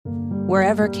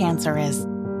Wherever cancer is,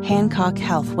 Hancock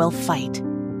Health will fight.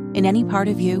 In any part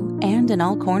of you and in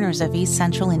all corners of East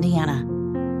Central Indiana.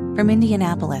 From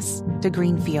Indianapolis to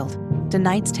Greenfield to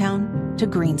Knightstown to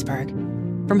Greensburg.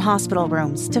 From hospital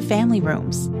rooms to family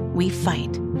rooms, we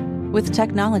fight. With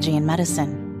technology and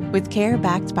medicine, with care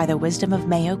backed by the wisdom of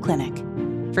Mayo Clinic.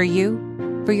 For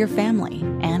you, for your family,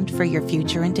 and for your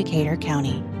future in Decatur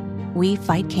County. We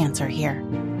fight cancer here.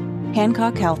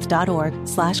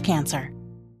 HancockHealth.org/cancer.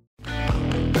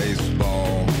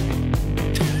 Baseball.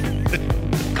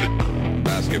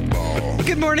 Basketball.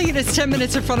 Good morning. It is 10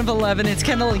 minutes in front of 11. It's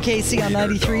Kendall and Casey on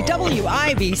 93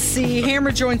 WIBC.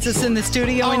 Hammer joins us in the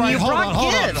studio, All and right, you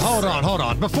brought gifts. Hold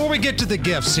on. Before we get to the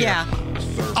gifts here, Yeah.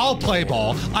 I'll play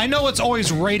ball. I know it's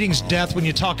always ratings death when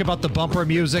you talk about the bumper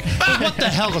music, but what the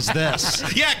hell is this?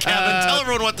 Yeah, Kevin, tell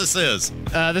everyone what this is.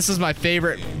 This is my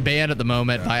favorite band at the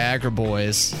moment, Viagra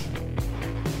Boys.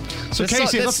 So,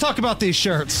 Casey, let's talk about these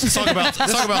shirts. Let's talk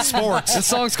about sports. This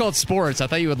song's called Sports. I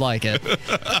thought you would like it.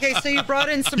 Okay, so you brought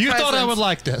in some You presents. thought I would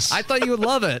like this. I thought you would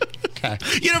love it. Okay.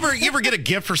 You ever get a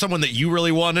gift for someone that you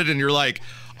really wanted and you're like,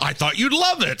 I thought you'd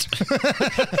love it.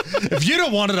 If you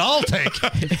don't want it, I'll take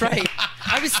it. Right.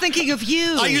 I was thinking of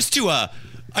you. I used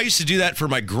to do that for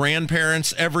my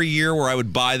grandparents every year where I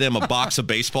would buy them a box of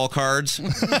baseball cards.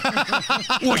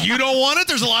 Well, you don't want it?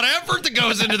 There's a lot of effort that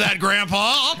goes into that, Grandpa.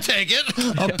 I'll take it.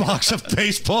 A box of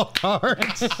baseball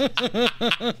cards.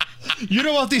 You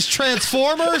don't want these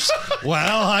Transformers?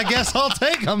 Well, I guess I'll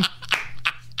take them.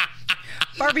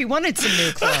 Barbie wanted some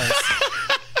new clothes.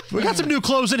 We got some new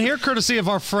clothes in here, courtesy of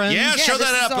our friends. Yeah, show this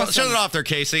that is up. awesome. Show that off there,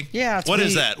 Casey. Yeah, it's What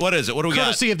is neat. that? What is it? What do we got?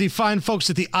 Courtesy of the fine folks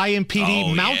at the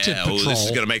IMPD Mounted Patrol. This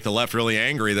is going to make the left really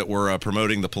angry that we're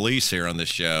promoting the police here on this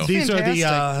show. These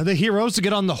are the heroes to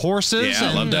get on the horses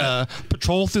Yeah, I love and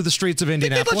patrol through the streets of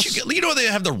Indianapolis. You know they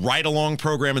have the ride-along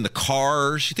program in the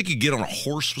cars. You think you get on a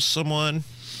horse with someone?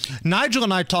 Nigel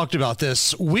and I talked about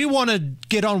this. We want to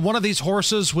get on one of these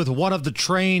horses with one of the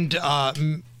trained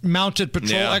mounted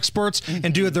patrol experts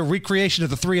and do the recreation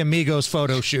of the Three Amigos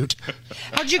photo shoot.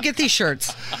 How'd you get these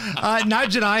shirts?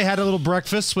 Nigel and I had a little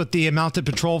breakfast with the mounted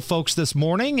patrol folks this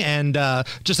morning, and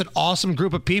just an awesome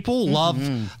group of people. Love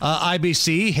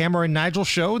IBC, Hammer and Nigel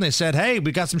show, and they said, hey,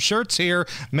 we got some shirts here.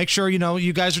 Make sure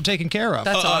you guys are taken care of.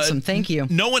 That's awesome. Thank you.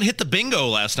 No one hit the bingo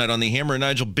last night on the Hammer and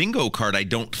Nigel bingo card, I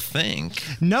don't think.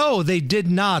 No, they did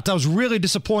not. I was really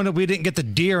disappointed we didn't get the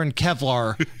deer and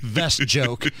Kevlar vest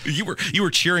joke. You were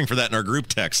cheering for that in our group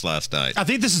text last night. I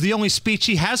think this is the only speech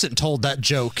he hasn't told that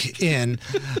joke in.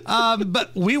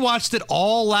 But we watched it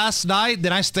all last night.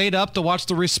 Then I stayed up to watch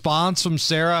the response from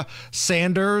Sarah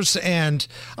Sanders. And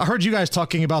I heard you guys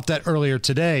talking about that earlier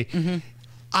today. Mm-hmm.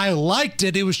 I liked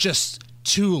it. It was just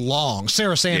too long.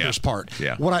 Sarah Sanders' part.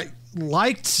 Yeah. What I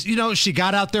liked, she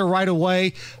got out there right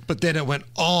away, but then it went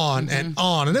on and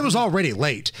on, and it was already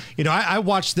late. I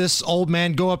watched this old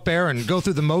man go up there and go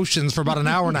through the motions for about an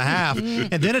hour and a half,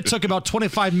 and then it took about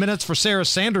 25 minutes for Sarah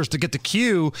Sanders to get the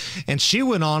cue, and she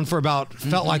went on for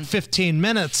felt like 15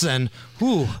 minutes, and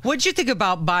whew. What'd you think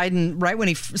about Biden right when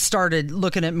he started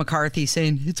looking at McCarthy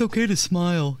saying, it's okay to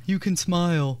smile, you can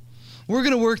smile. We're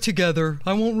going to work together.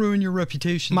 I won't ruin your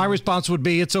reputation. My response would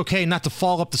be, it's okay not to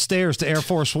fall up the stairs to Air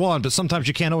Force One, but sometimes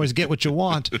you can't always get what you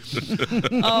want.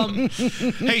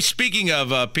 Hey, speaking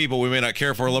of people we may not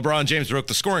care for, LeBron James broke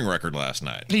the scoring record last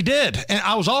night. He did, and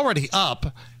I was already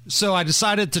up, so I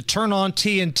decided to turn on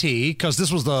TNT, because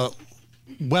this was the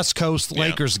West Coast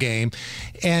Lakers game,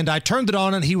 and I turned it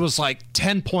on and he was like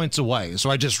 10 points away. So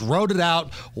I just wrote it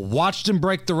out, watched him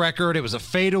break the record. It was a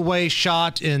fadeaway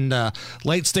shot in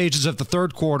late stages of the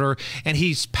third quarter, and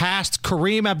he's passed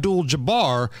Kareem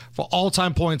Abdul-Jabbar for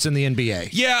all-time points in the NBA.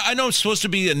 Yeah, I know I'm supposed to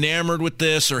be enamored with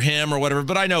this or him or whatever,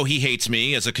 but I know he hates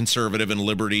me as a conservative and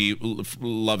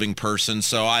liberty-loving person,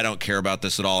 so I don't care about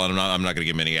this at all, and I'm not going to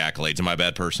give him any accolades. Am I a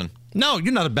bad person? No,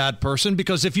 you're not a bad person,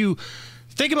 because if you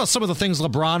think about some of the things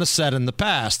LeBron has said in the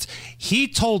past. He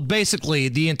told basically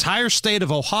the entire state of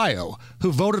Ohio,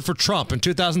 who voted for Trump in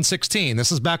 2016,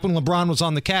 this is back when LeBron was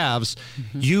on the Cavs,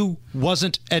 you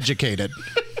wasn't educated.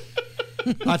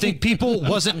 I think people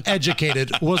wasn't educated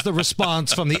was the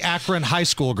response from the Akron high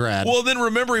school grad. Well, then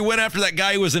remember he went after that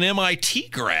guy who was an MIT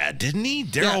grad, didn't he?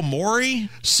 Daryl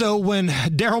Morey? So when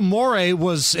Daryl Morey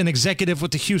was an executive with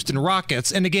the Houston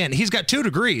Rockets, and again, he's got 2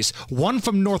 degrees, one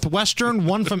from Northwestern,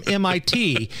 one from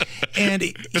MIT. And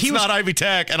It's not Ivy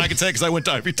Tech, and I can say because I went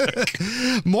to Ivy Tech.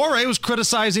 Morey was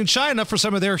criticizing China for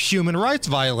some of their human rights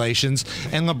violations,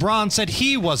 and LeBron said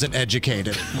he wasn't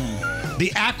educated.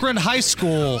 The Akron High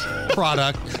School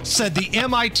product said the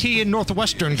MIT and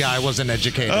Northwestern guy wasn't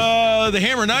educated. The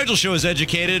Hammer Nigel show is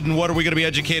educated, and what are we going to be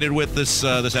educated with this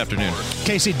afternoon?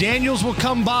 Casey Daniels will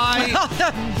come by.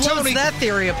 Blows that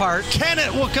theory apart.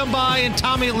 Kennett will come by, and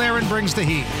Tommy Lahren brings the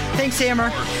heat. Thanks,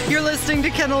 Hammer. You're listening to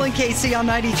Kendall and Casey on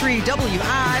 93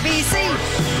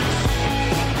 WIBC.